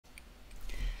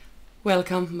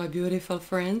Welcome, my beautiful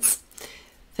friends.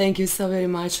 Thank you so very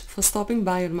much for stopping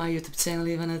by on my YouTube channel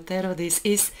IvanaTarot. This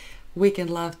is Weekend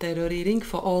Love Tarot reading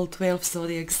for all 12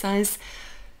 zodiac signs,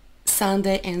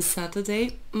 Sunday and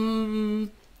Saturday,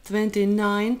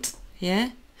 29th, yeah,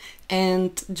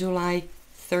 and July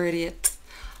 30th.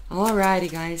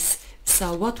 Alrighty, guys.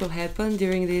 So what will happen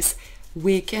during this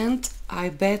weekend? I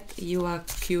bet you are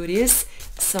curious.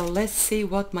 So let's see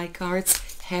what my cards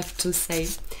have to say.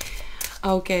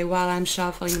 Okay, while I'm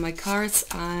shuffling my cards,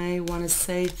 I want to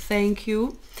say thank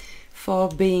you for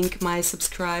being my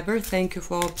subscriber. Thank you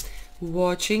for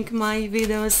watching my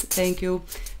videos. Thank you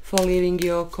for leaving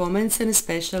your comments and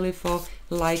especially for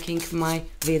liking my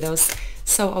videos.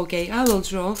 So, okay, I will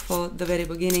draw for the very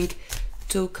beginning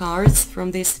 2 cards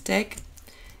from this deck.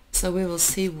 So we will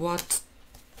see what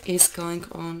is going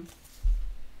on.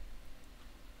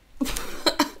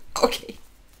 Okay.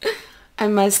 I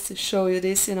must show you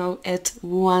this, at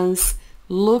once.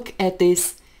 Look at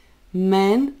this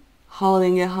man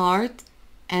holding a heart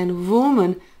and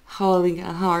woman holding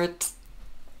a heart.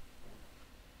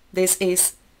 This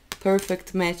is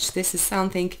perfect match. This is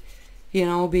something,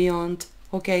 beyond.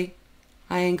 Okay,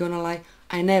 I ain't gonna lie.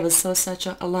 I never saw such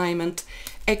an alignment.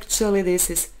 Actually,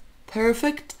 this is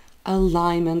perfect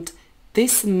alignment.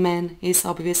 This man is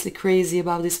obviously crazy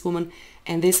about this woman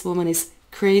and this woman is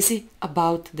crazy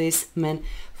about this man.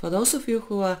 For those of you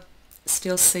who are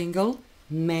still single,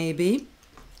 maybe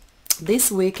this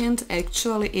weekend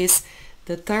actually is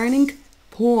the turning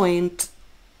point,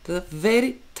 the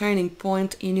very turning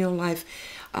point in your life.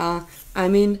 I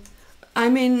mean,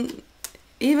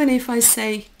 even if I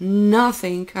say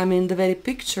nothing, the very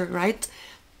picture, right,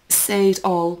 say it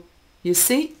all. You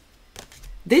see,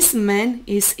 this man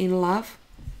is in love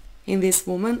in this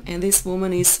woman and this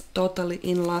woman is totally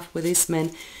in love with this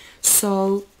man.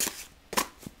 So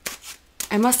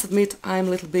I must admit I'm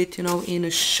a little bit in a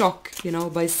shock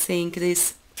by seeing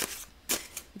this.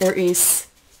 There is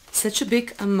such a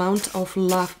big amount of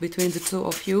love between the two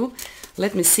of you.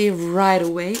 Let me see right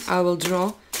away. I will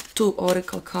draw 2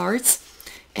 oracle cards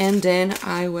and then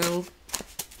I will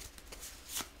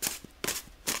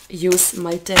use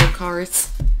my tarot cards.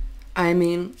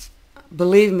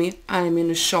 Believe me, I'm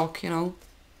in a shock,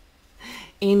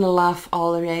 in love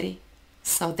already.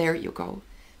 So there you go.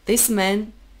 This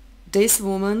man, this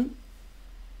woman,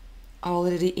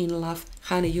 already in love.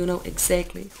 Honey, you know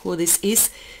exactly who this is.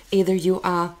 Either you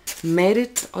are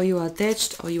married or you are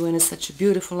attached or you are in such a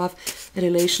beautiful love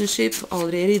relationship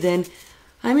already. Then,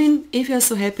 if you're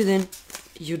so happy, then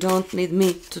you don't need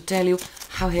me to tell you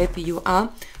how happy you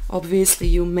are. Obviously,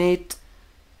 you made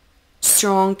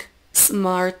strong,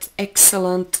 smart,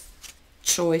 excellent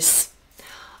choice.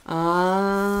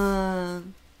 For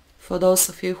those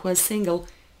of you who are single,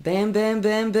 bam, bam,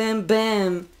 bam, bam,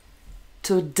 bam.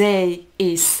 Today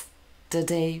is the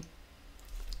day.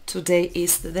 Today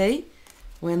is the day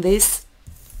when this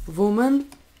woman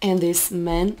and this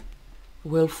man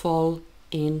will fall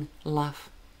in love.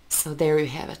 So there you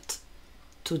have it.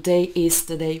 Today is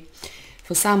the day.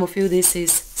 For some of you this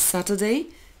is Saturday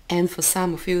and for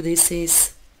some of you this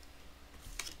is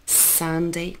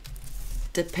Sunday.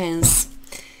 Depends.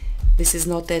 This is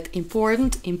not that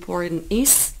important. Important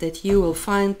is that you will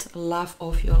find love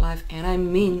of your life. And I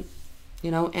mean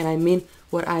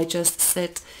what I just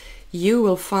said. You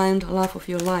will find love of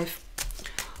your life.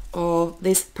 Or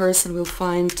this person will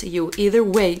find you. Either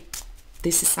way,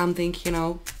 this is something,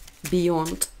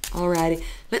 beyond. Alrighty.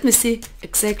 Let me see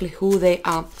exactly who they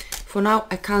are. For now,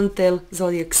 I can't tell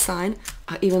zodiac sign.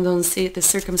 I even don't see the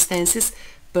circumstances.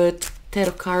 But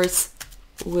tarot cards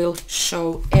will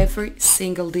show every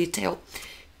single detail.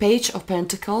 Page of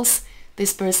Pentacles.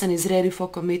 This person is ready for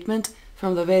commitment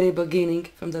from the very beginning,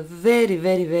 from the very,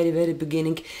 very, very, very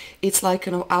beginning. It's like,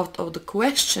 out of the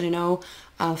question,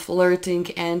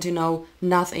 flirting and,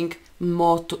 nothing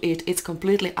more to it. It's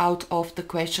completely out of the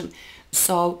question.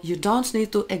 So you don't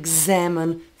need to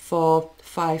examine for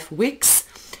 5 weeks.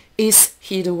 Is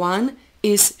he the one?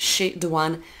 Is she the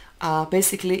one?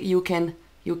 Basically, you can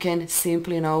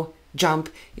simply, jump.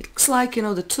 It looks like,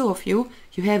 the two of you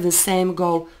have the same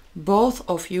goal. Both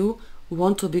of you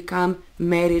want to become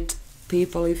married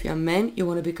people. If you're a man, you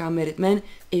want to become married man.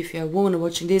 If you're a woman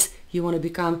watching this, you want to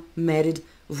become married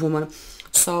woman.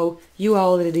 So you are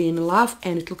already in love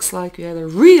and it looks like you have a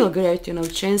real great,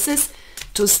 chances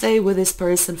to stay with this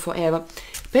person forever.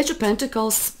 Page of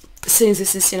Pentacles, since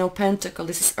this is, pentacle,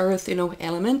 this is earth,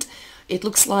 element, it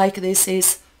looks like this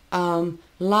is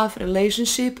love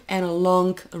relationship and a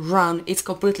long run. It's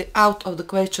completely out of the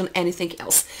question anything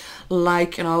else.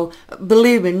 Like,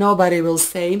 believe me, nobody will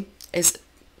say,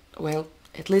 well,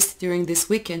 at least during this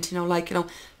weekend, like,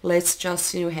 let's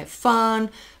just, have fun,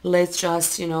 let's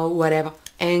just, whatever.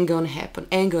 Ain't gonna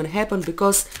happen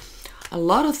because a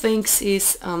lot of things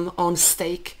is on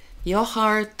stake. Your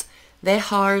heart, their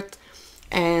heart,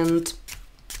 and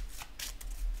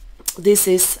this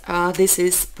is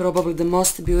probably the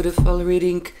most beautiful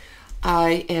reading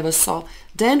I ever saw.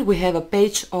 Then we have a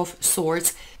Page of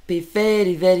Swords. Be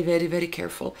very, very, very, very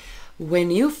careful.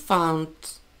 When you found,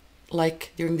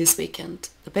 like during this weekend,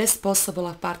 the best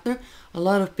possible partner, a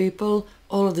lot of people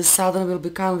all of a sudden will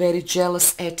become very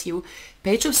jealous at you.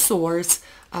 Page of Swords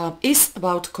is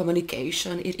about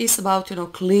communication. It is about,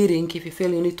 clearing, if you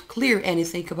feel you need to clear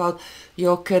anything about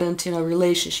your current,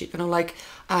 relationship. Like,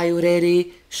 are you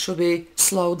ready? Should we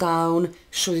slow down?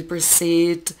 Should we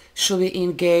proceed? Should we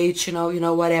engage?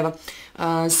 Whatever.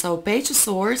 So Page of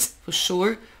Swords, for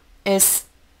sure, as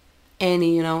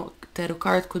any, tarot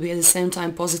card, could be at the same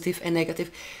time positive and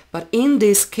negative. But in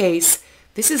this case,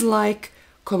 this is like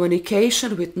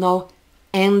communication with no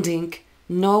ending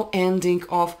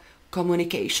of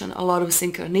communication. A lot of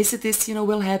synchronicities,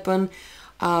 will happen.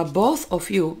 Both of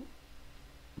you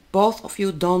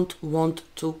don't want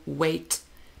to wait.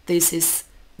 This is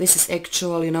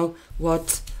actually,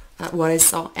 what I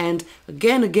saw. And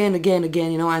again,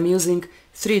 I'm using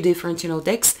 3 different,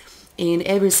 decks. In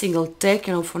every single deck,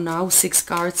 for now, 6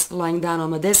 cards lying down on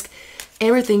my desk.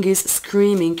 Everything is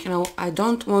screaming, I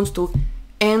don't want to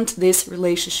end this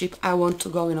relationship. I want to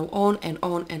go, on and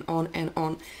on and on and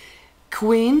on.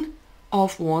 Queen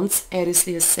of Wands, Aries,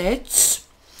 Leo, Sag.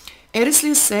 Aries,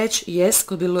 Leo, Sag, yes,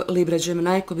 could be Libra,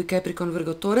 Gemini, could be Capricorn,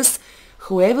 Virgo, Taurus.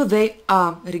 Whoever they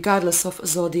are, regardless of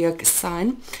zodiac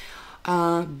sign,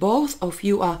 both of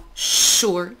you are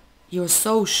sure. You're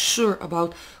so sure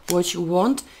about what you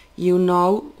want. You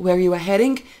know where you are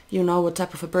heading. You know what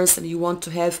type of a person you want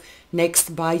to have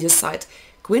next by your side.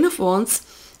 Queen of Wands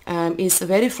is a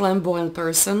very flamboyant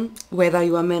person, whether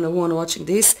you are man or woman watching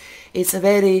this. It's a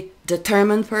very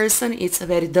determined person. It's a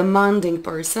very demanding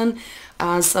person.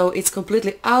 So it's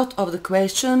completely out of the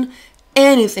question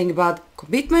anything but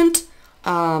commitment,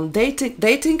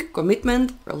 dating,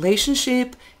 commitment,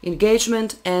 relationship,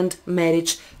 engagement, and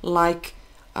marriage. Like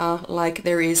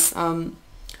there is,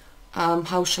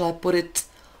 how shall I put it?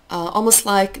 Almost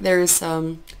like there is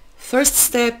first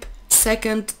step,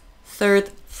 second,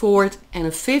 third, fourth, and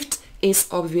a fifth is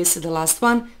obviously the last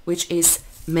one, which is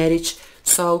marriage.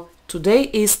 So today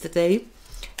is the day,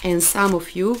 and some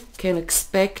of you can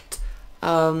expect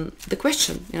the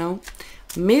question, $1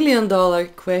 million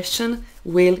question: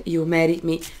 will you marry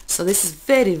me? So this is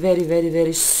very, very, very,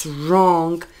 very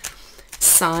strong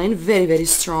sign, very, very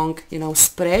strong,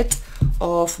 spread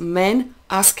of men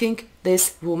asking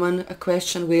this woman a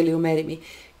question: will you marry me?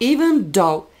 Even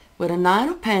though with a 9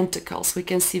 of Pentacles we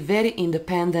can see very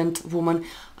independent woman.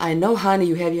 I know, honey,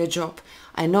 you have your job.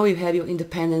 I know you have your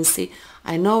independency.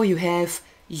 I know you have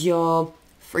your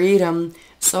freedom.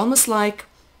 So almost like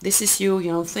this is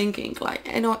you, thinking like,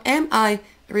 am I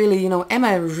really, am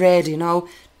I ready,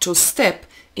 to step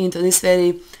into this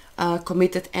very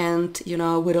committed and,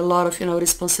 with a lot of,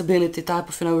 responsibility type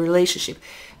of, relationship.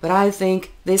 But I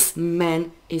think this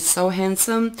man is so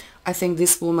handsome. I think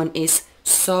this woman is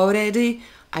so ready.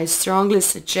 I strongly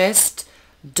suggest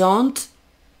don't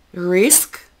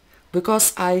risk,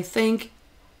 because I think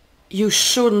you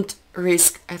shouldn't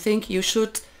risk. I think you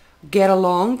should get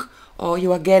along, or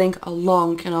you are getting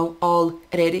along,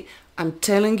 already. I'm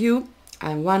telling you,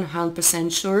 I'm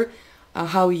 100% sure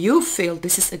how you feel.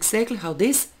 This is exactly how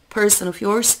this person of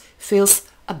yours feels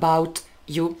about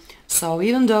you. So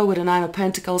even though with the 9 of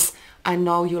Pentacles, I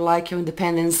know you like your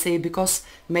independency because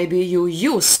maybe you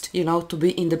used, to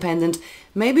be independent.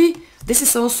 Maybe this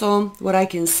is also what I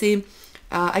can see.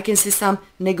 I can see some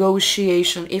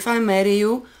negotiation. If I marry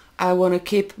you, I want to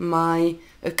keep my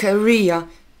career.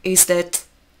 Is that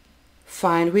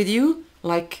fine with you?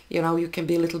 Like, you can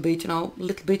be a little bit,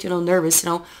 nervous,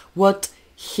 what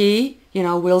he,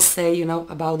 will say,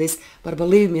 about this. But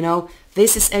believe me,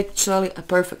 this is actually a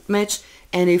perfect match.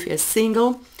 And if you're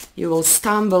single, you will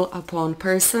stumble upon a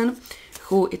person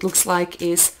who it looks like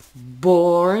is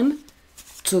born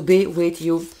to be with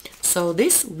you. So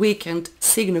this weekend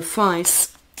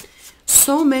signifies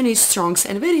so many strongs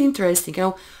and very interesting.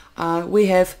 We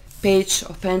have Page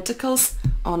of Pentacles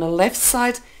on the left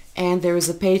side, and there is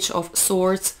a Page of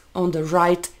Swords on the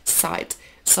right side.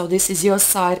 So this is your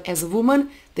side as a woman,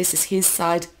 this is his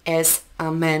side as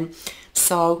a man.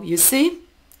 So you see,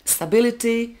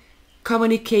 stability,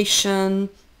 communication,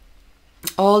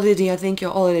 already, I think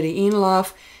you're already in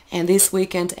love, and this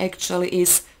weekend actually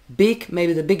is big,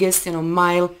 maybe the biggest,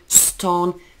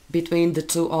 milestone between the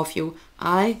two of you.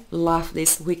 I love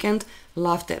this weekend,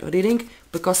 love tarot reading,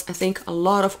 because I think a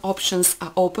lot of options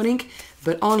are opening,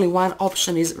 but only one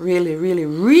option is really, really,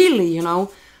 really, you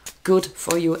know, good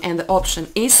for you. And the option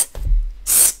is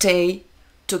stay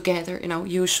together. You know,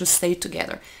 you should stay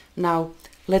together. Now,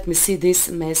 let me see this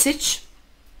message.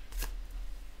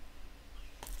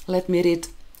 Let me read.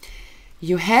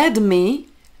 You had me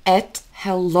at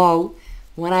hello.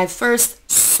 When I first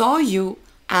saw you,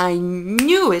 I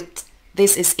knew it.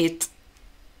 This is it.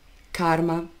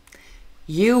 Karma.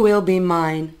 You will be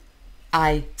mine.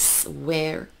 I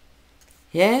swear.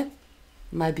 Yeah?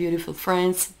 My beautiful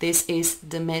friends, this is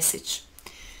the message.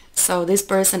 So this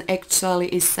person actually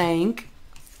is saying,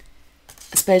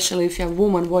 especially if you're a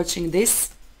woman watching this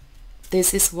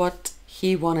is what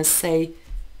he wanna say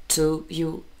to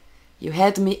you. You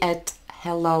had me at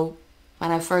hello.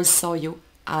 When I first saw you,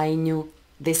 I knew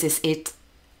this is it.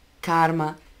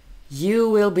 Karma. You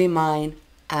will be mine.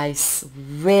 I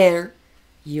swear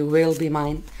you will be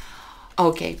mine.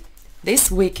 Okay,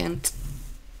 this weekend,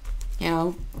 you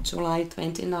know, July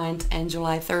 29th and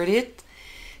July 30th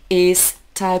is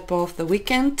type of the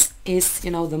weekend, is,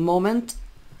 you know, the moment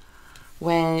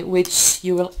which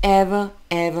you will ever,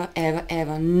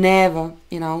 never,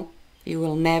 you know, you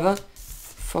will never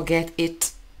forget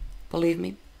it. Believe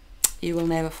me, you will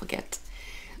never forget.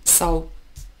 So,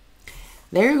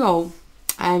 there you go.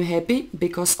 I'm happy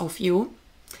because of you.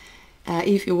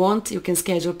 If you want, you can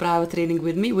schedule private reading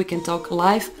with me. We can talk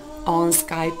live on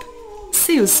Skype.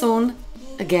 See you soon.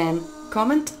 Again,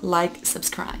 comment, like,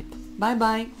 subscribe. Bye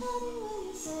bye.